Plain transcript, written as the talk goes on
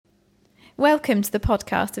Welcome to the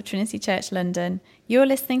podcast of Trinity Church London. You're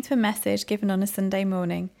listening to a message given on a Sunday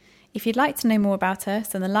morning. If you'd like to know more about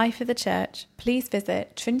us and the life of the church, please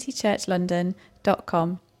visit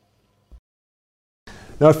trinitychurchlondon.com.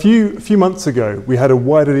 Now, a few months ago, we had a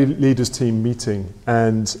wider leaders team meeting,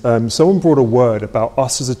 and someone brought a word about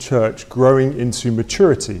us as a church growing into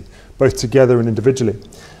maturity, both together and individually.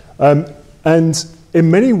 And in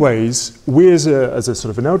many ways, we as a sort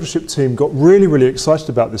of an eldership team got really excited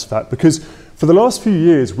about this fact, because for the last few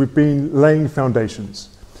years, we've been laying foundations.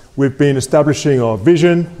 We've been establishing our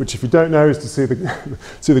vision, which, if you don't know, is to see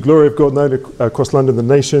the glory of God known across London and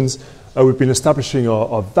the nations. We've been establishing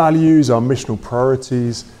our values, our missional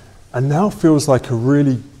priorities, and now feels like a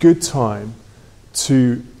really good time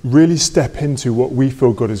to really step into what we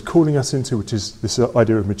feel God is calling us into, which is this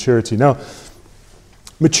idea of maturity. Now,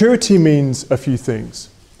 maturity means a few things.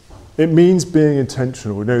 It means being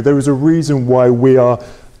intentional. You know, there is a reason why we are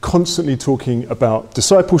constantly talking about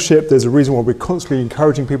discipleship. There's a reason why we're constantly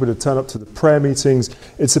encouraging people to turn up to the prayer meetings.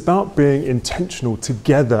 It's about being intentional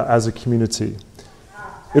together as a community.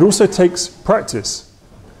 It also takes practice.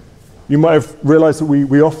 You might have realized that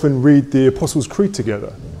we often read the Apostles' Creed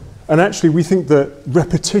together. And actually, we think that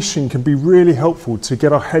repetition can be really helpful to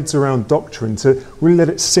get our heads around doctrine, to really let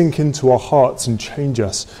it sink into our hearts and change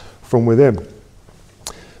us from within.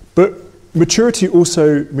 But maturity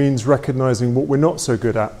also means recognizing what we're not so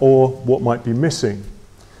good at or what might be missing.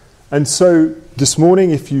 And so this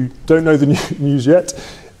morning, if you don't know the news yet,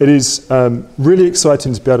 it is really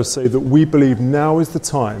exciting to be able to say that we believe now is the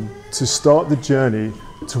time to start the journey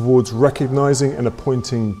towards recognizing and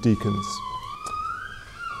appointing deacons.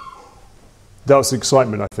 That was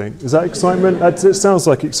excitement, I think. Is that excitement? It sounds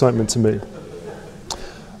like excitement to me.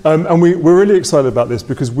 And we're really excited about this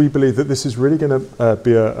because we believe that this is really going to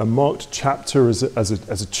be a marked chapter as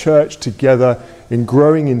a church together in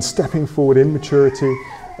growing, in stepping forward in maturity,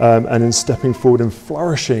 and in stepping forward and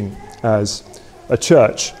flourishing as a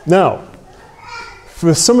church. Now,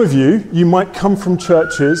 for some of you, you might come from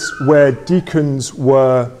churches where deacons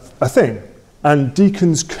were a thing, and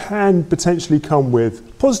deacons can potentially come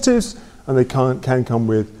with positives and they can come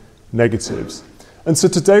with negatives. And so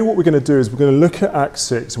today what we're going to do is we're going to look at Acts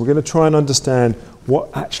 6 and we're going to try and understand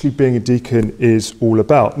what actually being a deacon is all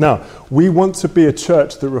about. Now, we want to be a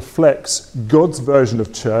church that reflects God's version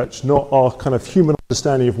of church, not our kind of human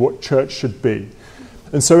understanding of what church should be.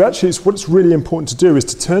 And so actually what's really important to do is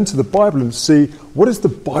to turn to the Bible and see, what does the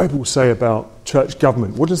Bible say about church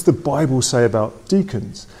government? What does the Bible say about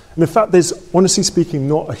deacons? And in fact, there's, honestly speaking,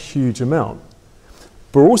 not a huge amount.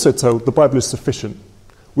 But we're also told the Bible is sufficient,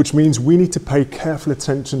 which means we need to pay careful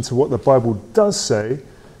attention to what the Bible does say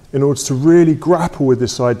in order to really grapple with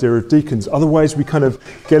this idea of deacons. Otherwise, we kind of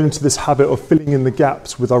get into this habit of filling in the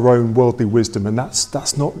gaps with our own worldly wisdom, and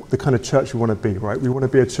that's not the kind of church we want to be, right? We want to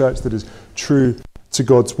be a church that is true to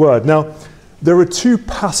God's word. Now, there are two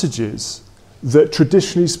passages that,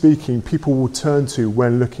 traditionally speaking, people will turn to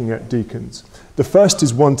when looking at deacons. The first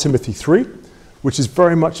is 1 Timothy 3, which is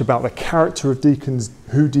very much about the character of deacons,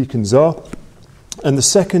 who deacons are. And the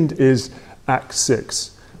second is Acts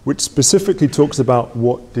 6, which specifically talks about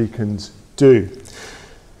what deacons do.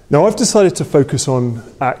 Now, I've decided to focus on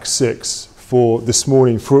Acts 6 for this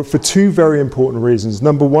morning for two very important reasons.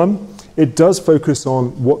 Number one, it does focus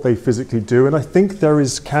on what they physically do, and I think there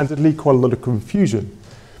is candidly quite a lot of confusion.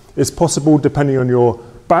 It's possible, depending on your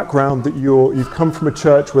background, that you've come from a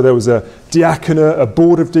church where there was a diaconate, a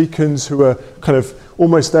board of deacons who are kind of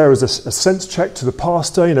almost there as a sense check to the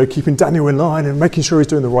pastor, you know, keeping Daniel in line and making sure he's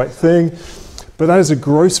doing the right thing. But that is a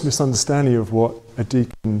gross misunderstanding of what a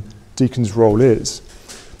deacon's role is.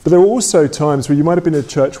 But there are also times where you might have been in a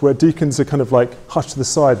church where deacons are kind of like hushed to the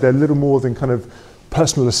side. They're little more than kind of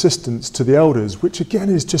personal assistants to the elders, which again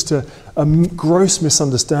is just a gross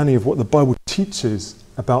misunderstanding of what the Bible teaches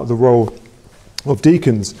about the role of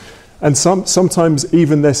deacons. And sometimes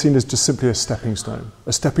even they're seen as just simply a stepping stone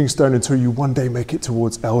until you one day make it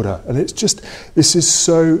towards elder. And it's just, this is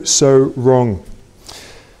so wrong.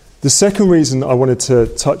 The second reason I wanted to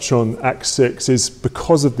touch on Acts 6 is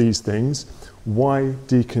because of these things, why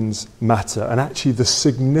deacons matter, and actually the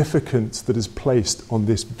significance that is placed on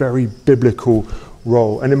this very biblical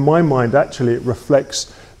role. And in my mind, actually, it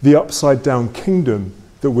reflects the upside down kingdom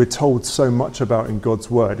that we're told so much about in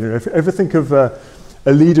God's word. You know, if you ever think of a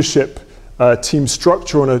leadership team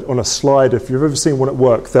structure on a slide, if you've ever seen one at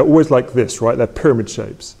work, they're always like this, right? They're pyramid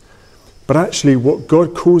shapes. But actually, what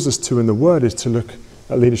God calls us to in the word is to look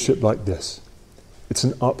at leadership like this. It's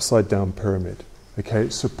an upside down pyramid. Okay,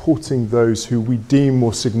 it's supporting those who we deem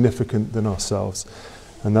more significant than ourselves.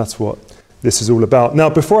 And that's what this is all about. Now,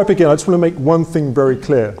 before I begin, I just want to make one thing very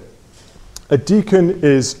clear. A deacon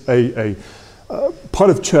is a part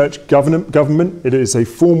of church government. It is a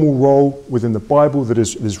formal role within the Bible that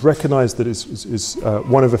is recognized, that is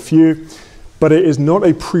one of a few, but it is not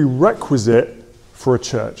a prerequisite for a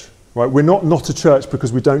church. Right? We're not a church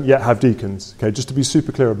because we don't yet have deacons. Okay, just to be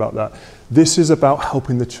super clear about that. This is about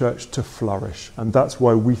helping the church to flourish, and that's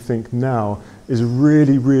why we think now is a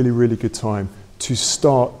really, really, really good time to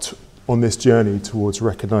start on this journey towards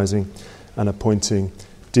recognizing and appointing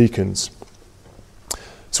deacons.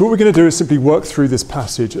 So what we're going to do is simply work through this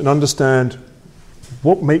passage and understand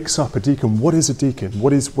what makes up a deacon. What is a deacon?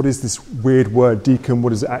 What is this weird word deacon?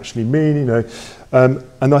 What does it actually mean?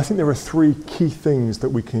 And I think there are three key things that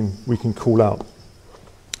we can call out.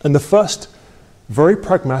 And the first, very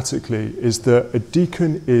pragmatically, is that a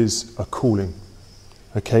deacon is a calling.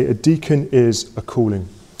 Okay, a deacon is a calling.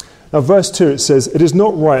 Now, verse 2, it says, "It is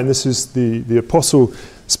not right," and this is the apostle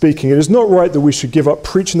speaking, "it is not right that we should give up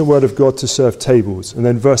preaching the word of God to serve tables." And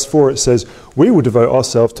then verse 4, it says, "We will devote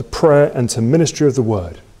ourselves to prayer and to ministry of the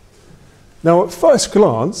word." Now, at first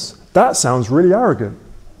glance, that sounds really arrogant.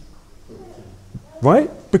 Right?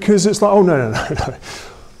 Because it's like, oh, no.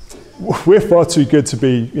 We're far too good to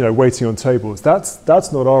be, waiting on tables.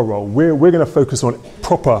 That's not our role. We're going to focus on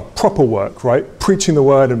proper work, right? Preaching the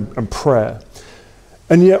word and prayer.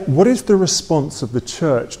 And yet, what is the response of the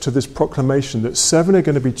church to this proclamation that 7 are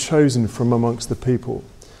going to be chosen from amongst the people?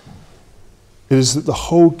 It is that the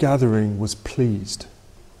whole gathering was pleased.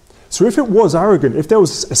 So if it was arrogant, if there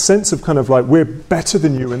was a sense of kind of like, we're better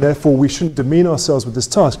than you and therefore we shouldn't demean ourselves with this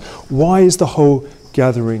task, why is the whole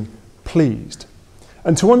gathering pleased?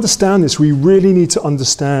 And to understand this, we really need to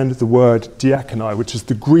understand the word diakonai, which is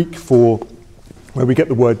the Greek for where we get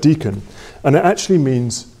the word deacon. And it actually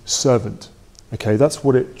means servant. Okay, that's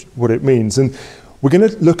what it means. And we're going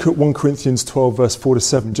to look at 1 Corinthians 12, verse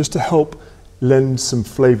 4-7, just to help lend some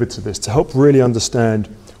flavour to this, to help really understand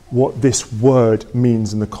what this word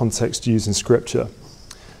means in the context used in Scripture.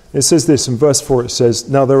 It says this, in verse 4 it says,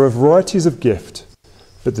 "Now there are varieties of gift,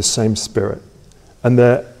 but the same Spirit. And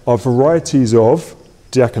there are varieties of,"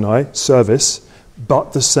 diakonai, service,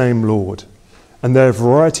 "but the same Lord. And there are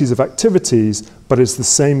varieties of activities, but it's the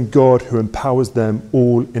same God who empowers them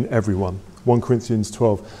all in everyone." 1 Corinthians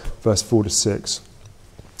 12, verse 4-6.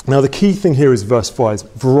 Now the key thing here is verse 5,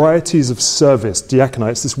 varieties of service, diakonai,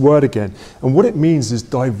 it's this word again. And what it means is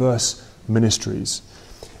diverse ministries.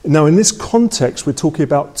 Now in this context, we're talking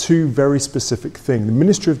about two very specific things. The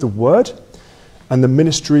ministry of the word and the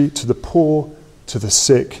ministry to the poor, to the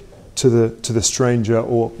sick, to the stranger,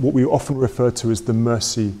 or what we often refer to as the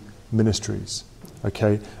mercy ministries.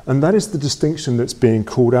 Okay, and that is the distinction that's being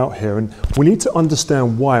called out here. And we need to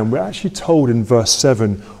understand why. And we're actually told in verse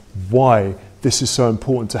 7 why this is so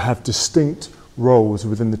important to have distinct roles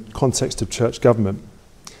within the context of church government.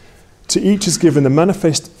 To each is given the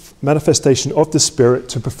manifestation of the Spirit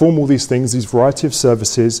to perform all these things, these variety of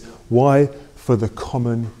services. Why? For the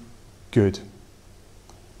common good.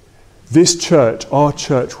 This church, our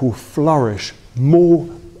church, will flourish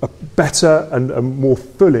better and more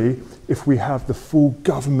fully if we have the full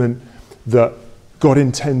government that God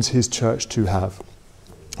intends his church to have.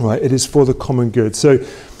 Right? It is for the common good. So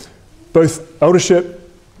both eldership,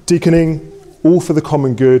 deaconing, all for the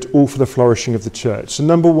common good, all for the flourishing of the church. So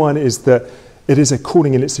number one is that it is a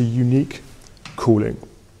calling, and it's a unique calling.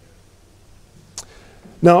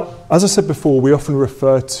 Now, as I said before, we often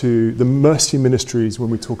refer to the mercy ministries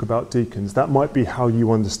when we talk about deacons. That might be how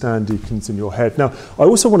you understand deacons in your head. Now, I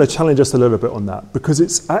also want to challenge us a little bit on that, because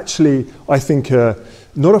it's actually, I think,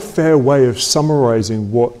 not a fair way of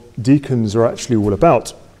summarizing what deacons are actually all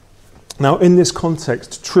about. Now, in this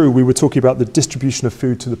context, true, we were talking about the distribution of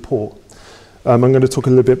food to the poor. I'm going to talk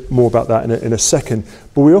a little bit more about that in a second.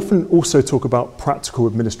 But we often also talk about practical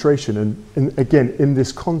administration. And again, in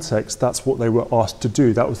this context, that's what they were asked to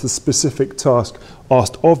do. That was the specific task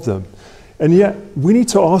asked of them. And yet, we need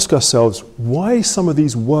to ask ourselves why some of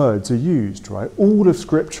these words are used, right? All of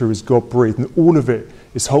Scripture is God-breathed, and all of it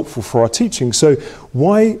is helpful for our teaching. So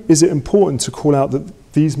why is it important to call out that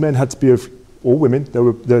these men had to be of, or women, there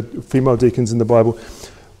were female deacons in the Bible,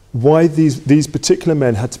 why these particular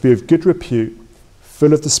men had to be of good repute,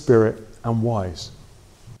 full of the Spirit, and wise?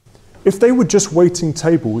 If they were just waiting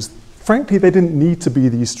tables, frankly, they didn't need to be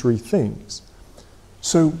these three things.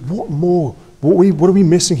 So what more? What are we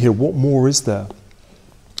missing here? What more is there?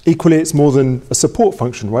 Equally, it's more than a support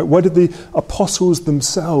function, right? Why did the apostles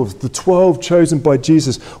themselves, the 12 chosen by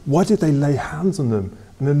Jesus, why did they lay hands on them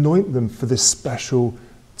and anoint them for this special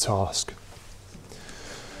task?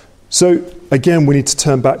 So again, we need to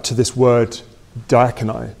turn back to this word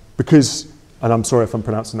diakonai, because, and I'm sorry if I'm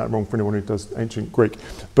pronouncing that wrong for anyone who does ancient Greek,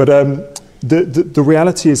 but the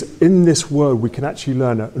reality is, in this word, we can actually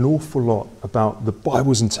learn an awful lot about the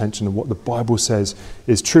Bible's intention and what the Bible says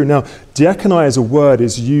is true. Now, diaconai as a word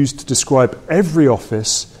is used to describe every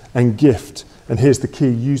office and gift, and here's the key,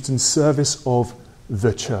 used in service of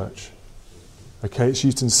the church. Okay, it's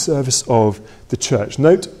used in service of the church.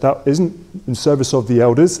 Note, that isn't in service of the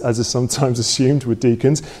elders, as is sometimes assumed with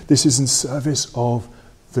deacons. This is in service of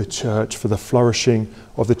the church, for the flourishing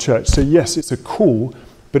of the church. So yes, it's a call,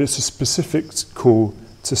 but it's a specific call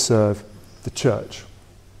to serve the church.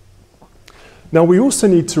 Now, we also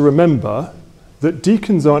need to remember that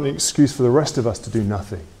deacons aren't an excuse for the rest of us to do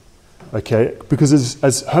nothing. Okay, because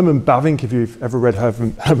as Herman Bavinck, if you've ever read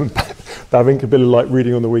Herman Bavinck, a bit of like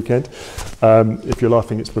reading on the weekend, if you're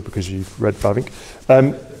laughing, it's because you've read Bavinck.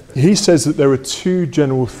 He says that there are two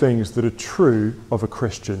general things that are true of a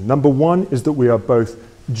Christian. Number one is that we are both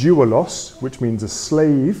doulos, which means a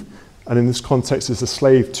slave, and in this context is a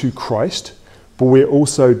slave to Christ, but we're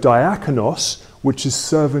also diakonos, which is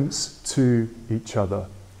servants to each other.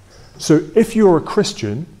 So if you're a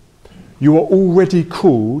Christian, you are already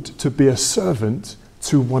called to be a servant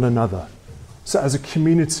to one another. So as a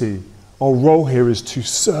community, our role here is to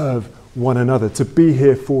serve one another, to be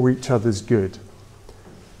here for each other's good.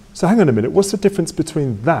 So hang on a minute, what's the difference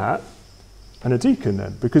between that and a deacon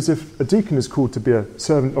then? Because if a deacon is called to be a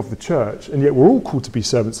servant of the church, and yet we're all called to be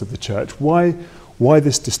servants of the church, why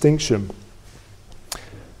this distinction?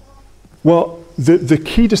 Well, the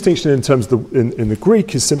key distinction in terms of in the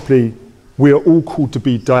Greek is simply, we are all called to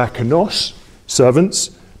be diakonos,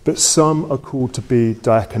 servants, but some are called to be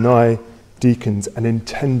diakonai, deacons, an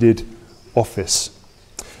intended office.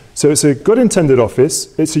 So it's a God-intended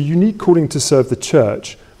office, it's a unique calling to serve the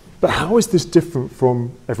church, but how is this different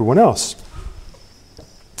from everyone else?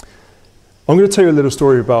 I'm going to tell you a little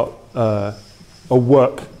story about a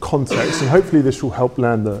work context, and hopefully this will help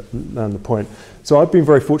land the point. So I've been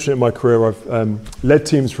very fortunate in my career. I've led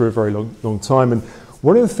teams for a very long time, and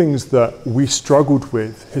one of the things that we struggled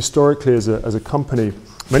with historically as a company,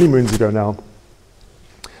 many moons ago now,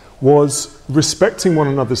 was respecting one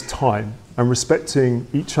another's time and respecting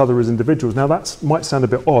each other as individuals. Now that might sound a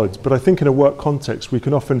bit odd, but I think in a work context we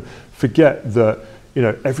can often forget that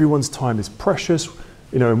everyone's time is precious,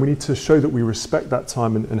 and we need to show that we respect that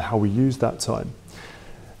time and how we use that time.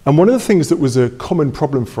 And one of the things that was a common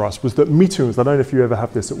problem for us was that meeting rooms, I don't know if you ever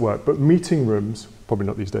have this at work, but meeting rooms, probably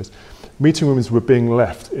not these days, meeting rooms were being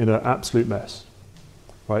left in an absolute mess,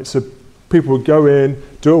 right? So people would go in,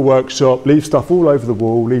 do a workshop, leave stuff all over the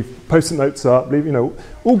wall, leave post-it notes up, leave,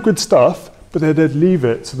 all good stuff, but they'd leave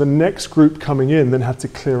it, so the next group coming in then had to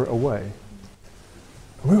clear it away.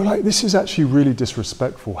 And we were like, this is actually really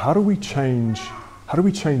disrespectful. How do we change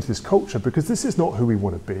this culture? Because this is not who we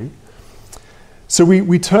want to be. So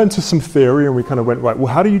we turned to some theory and we kind of went, right,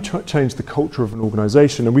 well, how do you change the culture of an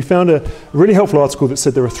organization? And we found a really helpful article that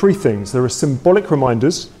said there are three things. There are symbolic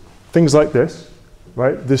reminders, things like this,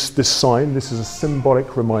 right? This sign, this is a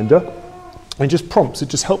symbolic reminder. And just prompts, it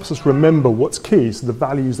just helps us remember what's key, so the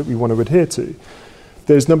values that we want to adhere to.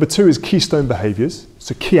 There's number two is keystone behaviors,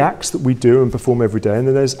 so key acts that we do and perform every day. And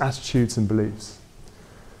then there's attitudes and beliefs.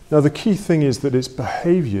 Now the key thing is that it's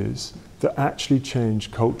behaviors that actually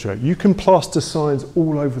change culture. You can plaster signs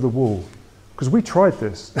all over the wall, because we tried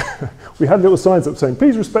this. We had little signs up saying,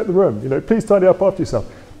 please respect the room, please tidy up after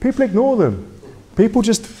yourself. People ignore them. People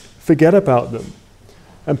just forget about them.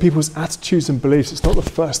 And people's attitudes and beliefs, it's not the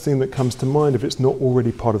first thing that comes to mind if it's not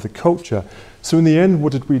already part of the culture. So in the end,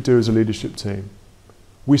 what did we do as a leadership team?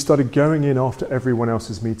 We started going in after everyone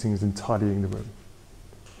else's meetings and tidying the room.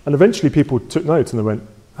 And eventually people took note and they went,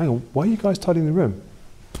 hang on, why are you guys tidying the room?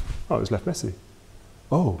 Oh, it was left messy.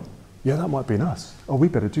 Oh, yeah, that might be in us. Oh, we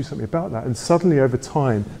better do something about that. And suddenly over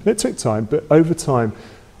time, and it took time, but over time,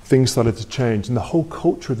 things started to change and the whole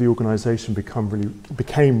culture of the organization became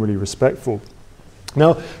really respectful.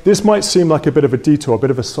 Now, this might seem like a bit of a detour, a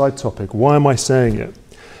bit of a side topic. Why am I saying it?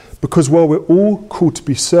 Because while we're all called to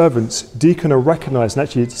be servants, deacon are recognized, and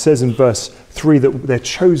actually it says in verse 3 that they're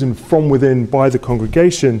chosen from within by the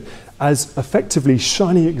congregation as effectively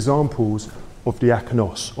shining examples of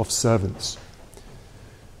diakonos, of servants.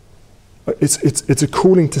 It's a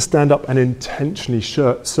calling to stand up and intentionally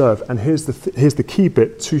serve. And here's the key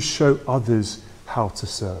bit, to show others how to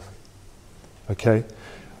serve. Okay?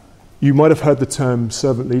 You might have heard the term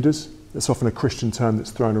servant leaders. It's often a Christian term that's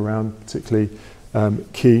thrown around, particularly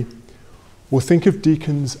key. Well, think of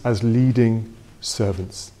deacons as leading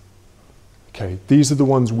servants. Okay, these are the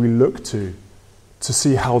ones we look to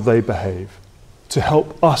see how they behave, to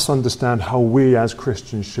help us understand how we as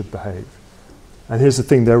Christians should behave. And here's the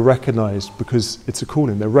thing, they're recognized because it's a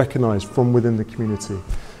calling. They're recognized from within the community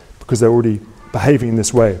because they're already behaving in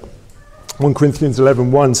this way. 1 Corinthians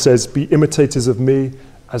 11:1 says, "Be imitators of me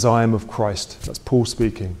as I am of Christ." That's Paul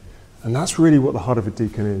speaking. And that's really what the heart of a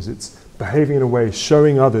deacon is. It's behaving in a way,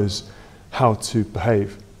 showing others how to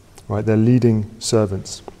behave. Right? They're leading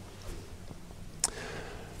servants.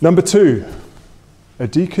 Number 2, a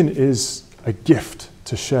deacon is a gift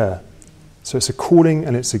to share. So it's a calling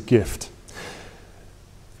and it's a gift.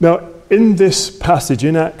 Now, in this passage,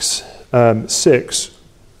 in Acts 6,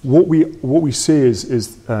 what we see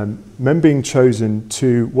is men being chosen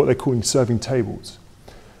to what they're calling serving tables.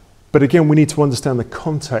 But again, we need to understand the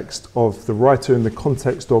context of the writer and the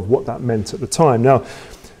context of what that meant at the time. Now,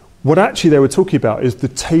 what actually they were talking about is the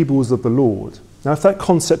tables of the Lord. Now, if that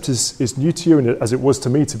concept is new to you, and as it was to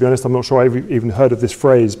me, to be honest, I'm not sure I've even heard of this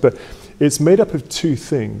phrase, but it's made up of 2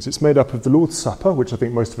 things. It's made up of the Lord's Supper, which I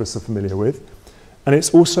think most of us are familiar with, and it's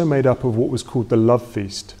also made up of what was called the Love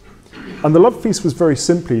Feast. And the Love Feast was very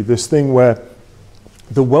simply this thing where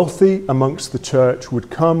the wealthy amongst the church would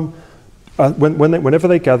come, whenever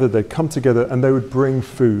they gathered, they'd come together and they would bring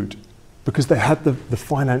food because they had the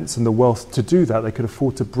finance and the wealth to do that. They could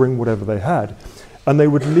afford to bring whatever they had. And they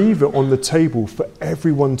would leave it on the table for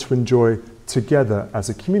everyone to enjoy together as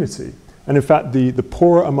a community. And in fact, the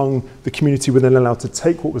poorer among the community were then allowed to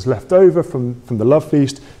take what was left over from the Love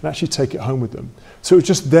Feast and actually take it home with them. So it was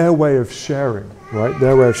just their way of sharing, right?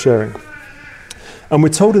 Their way of sharing. And we're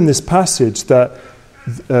told in this passage that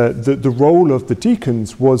the role of the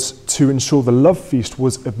deacons was to ensure the Love Feast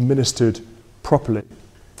was administered properly,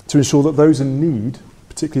 to ensure that those in need,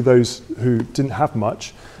 particularly those who didn't have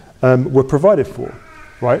much, were provided for,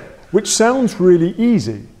 right? Which sounds really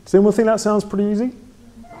easy. Does anyone think that sounds pretty easy?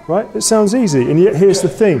 Right? It sounds easy, and yet here's the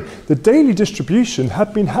thing. The daily distribution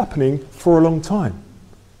had been happening for a long time.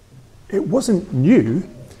 It wasn't new,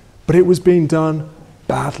 but it was being done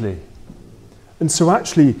badly. And so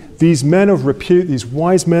actually, these men of repute, these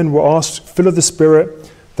wise men were asked, full of the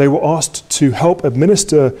Spirit, they were asked to help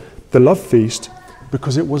administer the Love Feast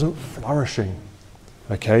because it wasn't flourishing,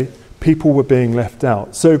 okay? People were being left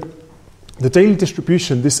out. So the daily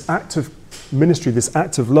distribution, this act of ministry, this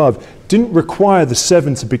act of love, didn't require the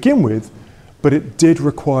 7 to begin with, but it did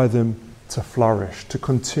require them to flourish, to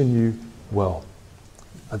continue well.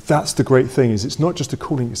 And that's the great thing, is it's not just a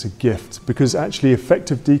calling, it's a gift, because actually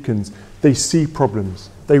effective deacons, they see problems,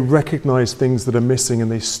 they recognize things that are missing,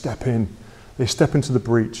 and they step in. They step into the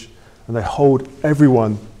breach, and they hold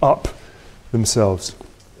everyone up themselves.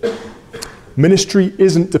 Ministry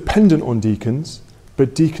isn't dependent on deacons,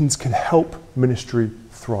 but deacons can help ministry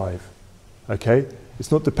thrive. Okay?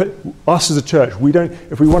 It's not us as a church, we don't,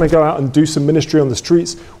 if we want to go out and do some ministry on the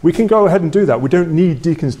streets, we can go ahead and do that. We don't need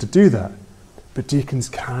deacons to do that. But deacons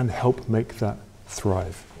can help make that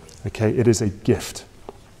thrive. Okay? It is a gift.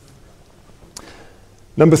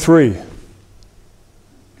 Number 3,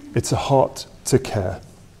 it's a heart to care.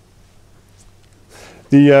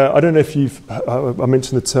 I don't know if I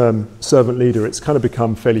mentioned the term servant leader. It's kind of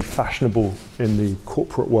become fairly fashionable in the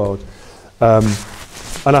corporate world.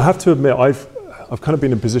 And I have to admit, I've kind of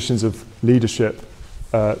been in positions of leadership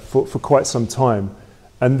for quite some time.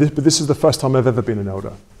 But this is the first time I've ever been an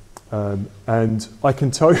elder. And I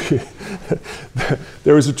can tell you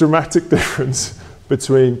there is a dramatic difference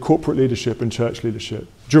between corporate leadership and church leadership.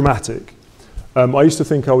 Dramatic. I used to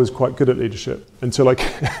think I was quite good at leadership until I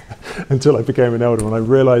became an elder, and I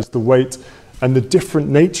realized the weight and the different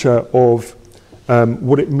nature of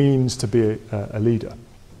what it means to be a leader.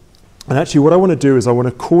 And actually what I want to do is I want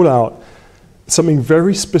to call out something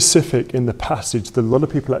very specific in the passage that a lot of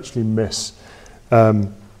people actually miss,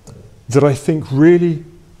 that I think really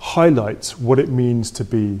highlights what it means to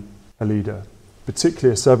be a leader,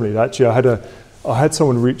 particularly a servant leader. Actually, I had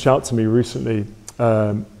someone reach out to me recently.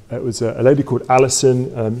 It was a lady called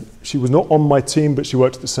Alison. She was not on my team, but she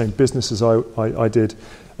worked at the same business as I did.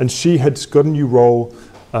 And she had got a new role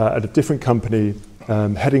at a different company,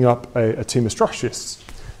 heading up a team of strategists,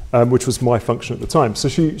 which was my function at the time. So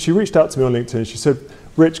she reached out to me on LinkedIn and she said,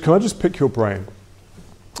 "Rich, can I just pick your brain?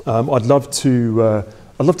 I'd love to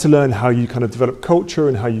learn how you kind of develop culture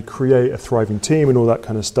and how you create a thriving team and all that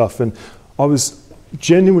kind of stuff." And I was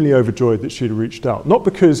genuinely overjoyed that she'd reached out. Not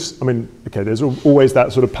because, okay, there's always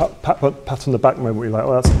that sort of pat on the back moment where you're like,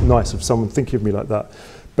 "Oh, that's nice of someone thinking of me like that."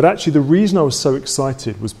 But actually the reason I was so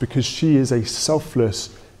excited was because she is a selfless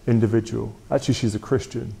individual. Actually, she's a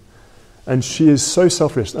Christian. And she is so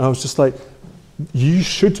selfless. And I was just like, you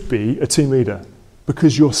should be a team leader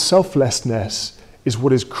because your selflessness is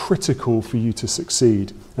what is critical for you to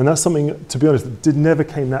succeed. And that's something, to be honest, that never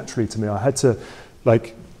came naturally to me. I had to,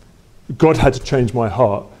 God had to change my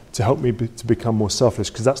heart to help me to become more selfless,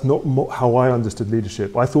 because that's not how I understood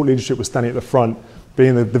leadership. I thought leadership was standing at the front,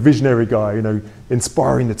 being the visionary guy,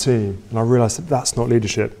 inspiring the team. And I realized that that's not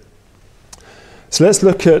leadership. So let's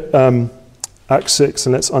look at Acts 6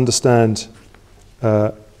 and let's understand,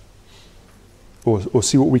 or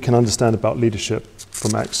see what we can understand about leadership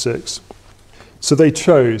from Acts 6. So they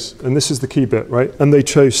chose, and this is the key bit, right? And they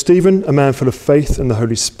chose Stephen, a man full of faith and the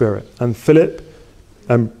Holy Spirit, and Philip,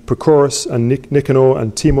 and Prochorus, and Nicanor,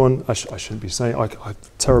 and Timon. I shouldn't be saying, I'm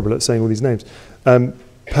terrible at saying all these names.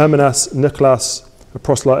 Parmenas, Nicholas, a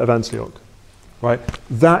proselyte of Antioch, right?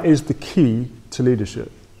 That is the key to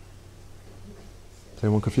leadership. Is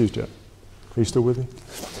anyone confused yet? Are you still with me?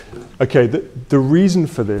 Okay, the reason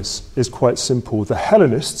for this is quite simple. The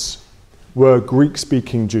Hellenists were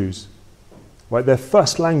Greek-speaking Jews, right? Their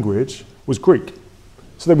first language was Greek.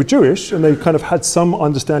 So they were Jewish, and they kind of had some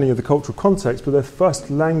understanding of the cultural context, but their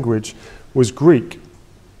first language was Greek.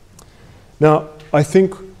 Now, I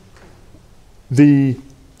think the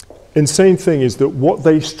insane thing is that what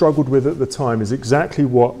they struggled with at the time is exactly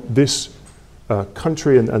what this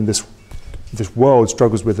country and this world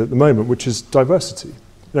struggles with at the moment, which is diversity.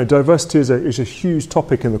 Diversity is a huge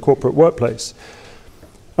topic in the corporate workplace.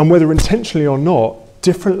 And whether intentionally or not,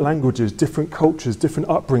 different languages, different cultures, different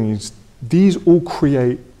upbringings, these all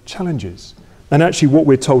create challenges. And actually what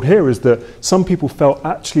we're told here is that some people felt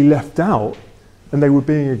actually left out and they were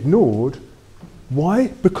being ignored. Why?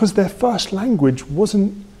 Because their first language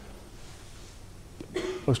wasn't, I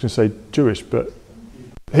was going to say Jewish, but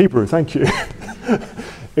Hebrew, thank you.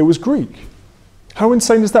 It was Greek. How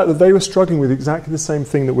insane is that they were struggling with exactly the same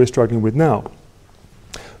thing that we're struggling with now?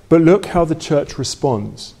 But look how the church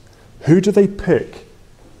responds. Who do they pick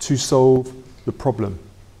to solve the problem?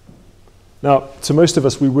 Now, to most of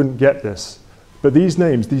us, we wouldn't get this. But these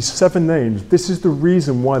names, these 7 names, this is the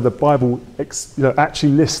reason why the Bible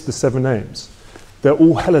actually lists the 7 names. They're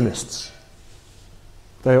all Hellenists.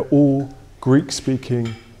 They are all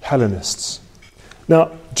Greek-speaking Hellenists.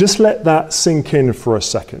 Now, just let that sink in for a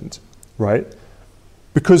second, right?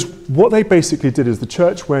 Because what they basically did is the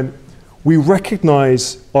church went, we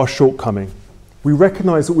recognize our shortcoming. We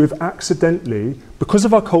recognize that we've accidentally, because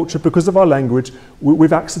of our culture, because of our language,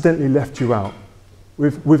 we've accidentally left you out.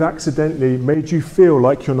 We've accidentally made you feel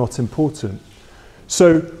like you're not important.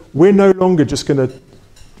 So we're no longer just going to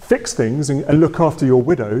fix things and look after your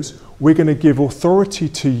widows. We're going to give authority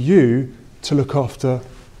to you to look after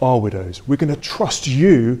our widows. We're going to trust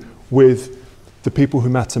you with the people who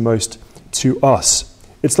matter most to us.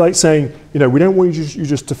 It's like saying, we don't want you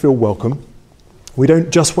just to feel welcome. We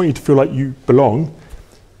don't just want you to feel like you belong.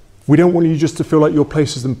 We don't want you just to feel like your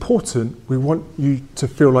place is important. We want you to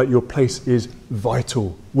feel like your place is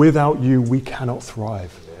vital. Without you, we cannot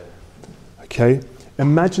thrive. Okay?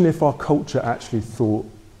 Imagine if our culture actually thought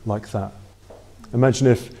like that. Imagine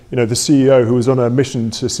if, the CEO who was on a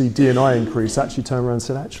mission to see D&I increase actually turned around and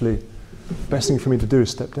said, actually, the best thing for me to do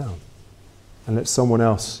is step down and let someone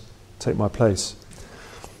else take my place.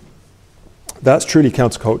 That's truly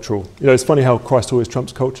countercultural. It's funny how Christ always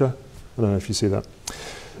trumps culture. I don't know if you see that.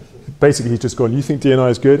 Basically, he's just gone, you think D&I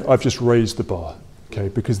is good? I've just raised the bar, okay?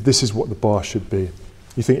 Because this is what the bar should be.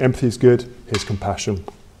 You think empathy is good? Here's compassion.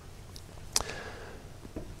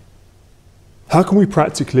 How can we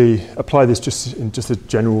practically apply this just in just a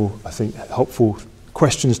general, I think, helpful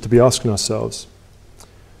questions to be asking ourselves?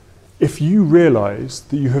 If you realize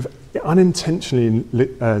that you have unintentionally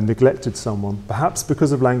neglected someone, perhaps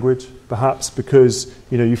because of language, perhaps because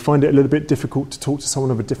you find it a little bit difficult to talk to someone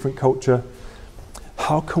of a different culture,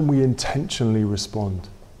 how can we intentionally respond?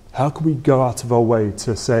 How can we go out of our way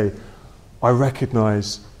to say, I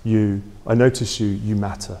recognize you, I notice you, you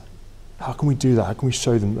matter? How can we do that? How can we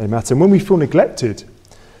show them they matter? And when we feel neglected,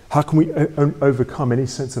 how can we overcome any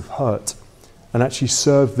sense of hurt and actually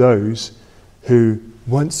serve those who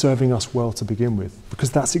weren't serving us well to begin with?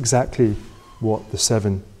 Because that's exactly what the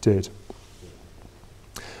 7 did.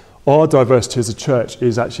 Our diversity as a church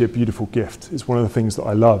is actually a beautiful gift. It's one of the things that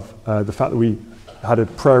I love. The fact that we had a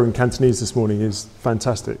prayer in Cantonese this morning is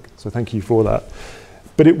fantastic. So thank you for that.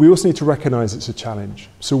 But we also need to recognize it's a challenge.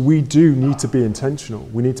 So we do need to be intentional.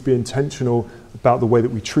 We need to be intentional about the way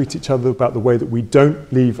that we treat each other, about the way that we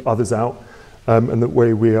don't leave others out, and the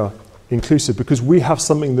way we are inclusive, because we have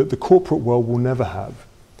something that the corporate world will never have,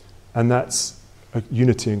 and that's a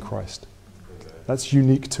unity in Christ. That's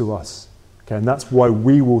unique to us, okay? And that's why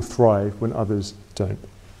we will thrive when others don't.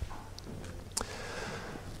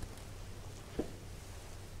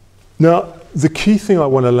 Now, the key thing I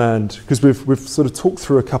want to land, because we've sort of talked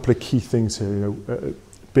through a couple of key things here.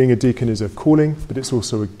 Being a deacon is a calling, but it's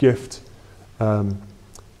also a gift, and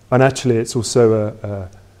actually it's also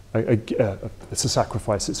it's a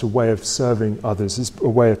sacrifice. It's a way of serving others. It's a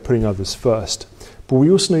way of putting others first. But we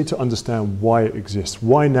also need to understand why it exists.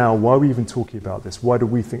 Why now? Why are we even talking about this? Why do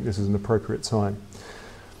we think this is an appropriate time?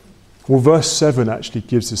 Well, verse 7 actually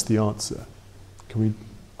gives us the answer. Can we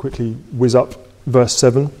quickly whiz up verse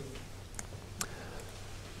 7?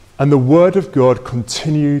 And the word of God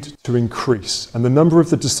continued to increase, and the number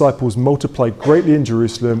of the disciples multiplied greatly in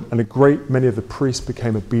Jerusalem, and a great many of the priests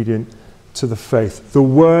became obedient to the faith. The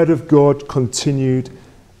word of God continued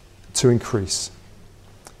to increase.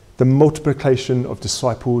 The multiplication of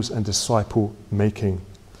disciples and disciple making.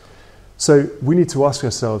 So we need to ask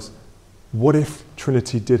ourselves, what if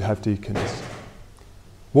Trinity did have deacons?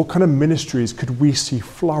 What kind of ministries could we see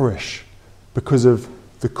flourish because of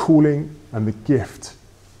the calling and the gift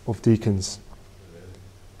of deacons?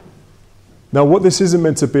 Now, what this isn't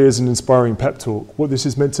meant to be is an inspiring pep talk. What this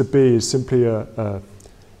is meant to be is simply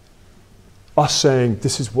us saying,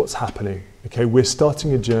 this is what's happening. Okay, we're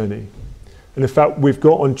starting a journey. And in fact,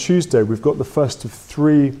 on Tuesday, we've got the first of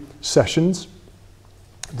 3 sessions.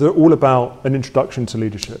 They're all about an introduction to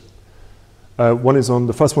leadership.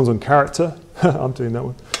 The first one's on character. I'm doing that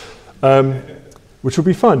one. Which will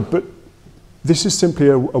be fun. But this is simply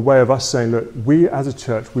a way of us saying, look, we as a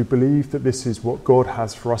church, we believe that this is what God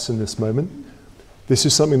has for us in this moment. This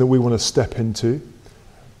is something that we want to step into.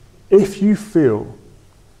 If you feel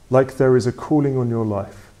like there is a calling on your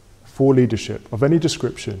life for leadership of any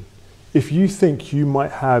description, if you think you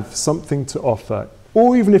might have something to offer,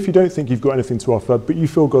 or even if you don't think you've got anything to offer, but you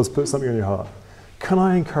feel God's put something on your heart, can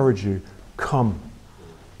I encourage you, come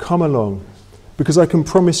along. Because I can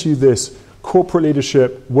promise you this, corporate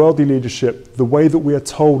leadership, worldly leadership, the way that we are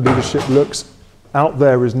told leadership looks out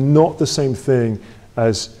there is not the same thing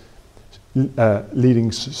as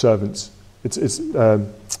leading servants. I was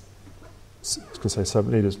going to say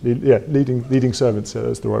servant leaders. Leading servants,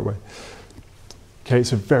 that's the right way. Okay,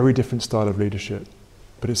 it's a very different style of leadership,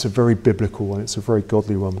 but it's a very biblical one. It's a very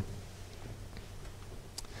godly one.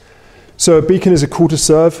 So a beacon is a call to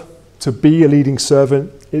serve, to be a leading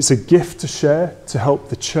servant. It's a gift to share, to help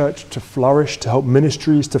the church to flourish, to help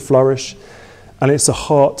ministries to flourish. And it's a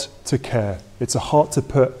heart to care. It's a heart to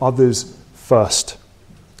put others first.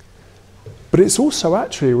 But it's also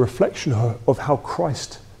actually a reflection of how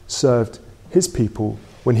Christ served his people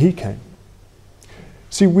when he came.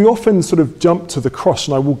 See, we often sort of jump to the cross,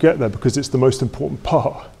 and I will get there because it's the most important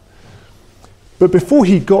part. But before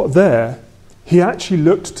he got there, he actually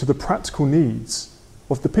looked to the practical needs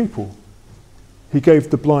of the people. He gave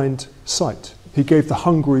the blind sight. He gave the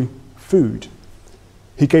hungry food.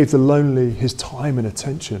 He gave the lonely his time and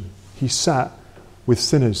attention. He sat with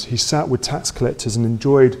sinners. He sat with tax collectors and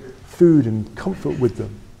enjoyed food and comfort with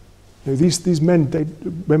them. You know, these men,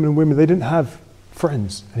 women and women, they didn't have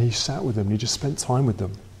friends, and he sat with them and he just spent time with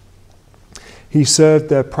them. He served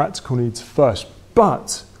their practical needs first.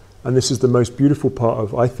 But, and this is the most beautiful part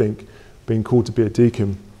of, I think, being called to be a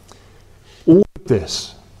deacon, all of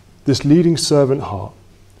this leading servant heart,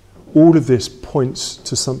 all of this points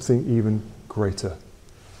to something even greater.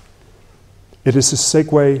 It is a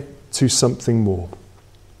segue to something more.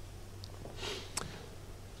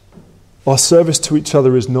 Our service to each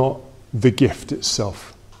other is not the gift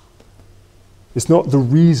itself. It's not the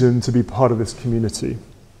reason to be part of this community.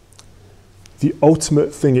 The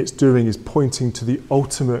ultimate thing it's doing is pointing to the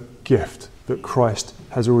ultimate gift that Christ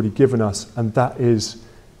has already given us, and that is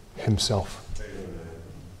himself.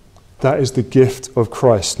 That is the gift of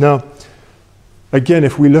Christ. Now, again,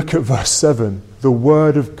 if we look at verse 7, the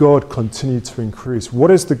word of God continued to increase. What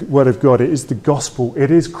is the word of God? It is the gospel. It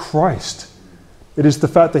is Christ. It is the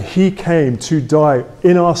fact that he came to die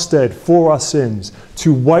in our stead for our sins,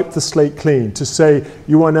 to wipe the slate clean, to say,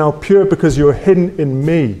 you are now pure because you are hidden in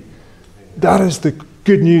me. That is the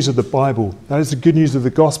good news of the Bible. That is the good news of the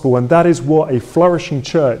gospel. And that is what a flourishing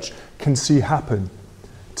church can see happen.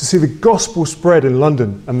 To see the gospel spread in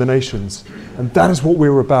London and the nations. And that is what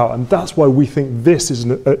we're about. And that's why we think this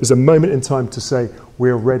is a moment in time to say,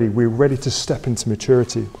 we're ready. We're ready to step into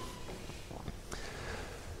maturity.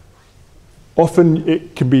 Often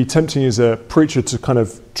it can be tempting as a preacher to kind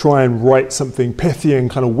of try and write something pithy and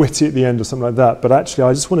kind of witty at the end or something like that. But actually,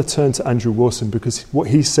 I just want to turn to Andrew Wilson because what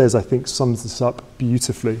he says, I think, sums this up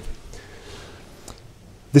beautifully.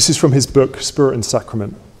 This is from his book, Spirit and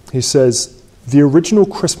Sacrament. He says, the original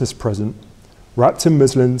Christmas present, wrapped in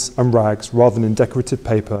muslins and rags rather than in decorative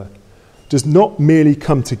paper, does not merely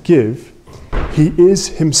come to give, he is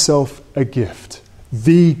himself a gift.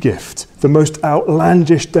 The gift, the most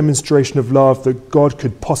outlandish demonstration of love that God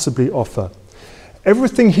could possibly offer.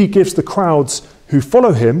 Everything he gives the crowds who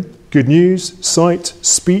follow him good news, sight,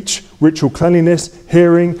 speech, ritual cleanliness,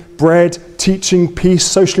 hearing, bread, teaching, peace,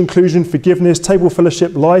 social inclusion, forgiveness, table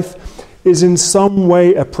fellowship, life, is in some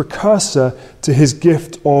way a precursor to his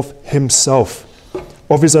gift of himself,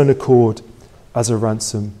 of his own accord, as a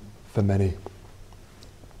ransom for many.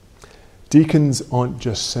 Deacons aren't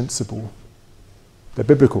just sensible, they're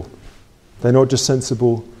biblical. They're not just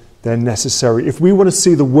sensible, they're necessary. If we want to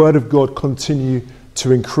see the word of God continue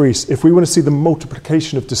to increase, if we want to see the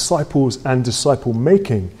multiplication of disciples and disciple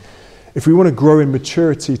making, if we want to grow in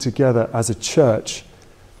maturity together as a church,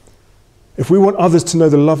 if we want others to know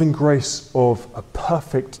the loving grace of a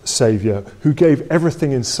perfect Saviour who gave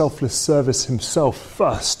everything in selfless service himself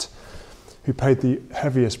first, who paid the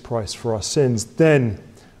heaviest price for our sins, then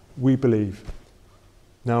we believe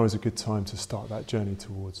now is a good time to start that journey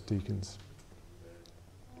towards deacons.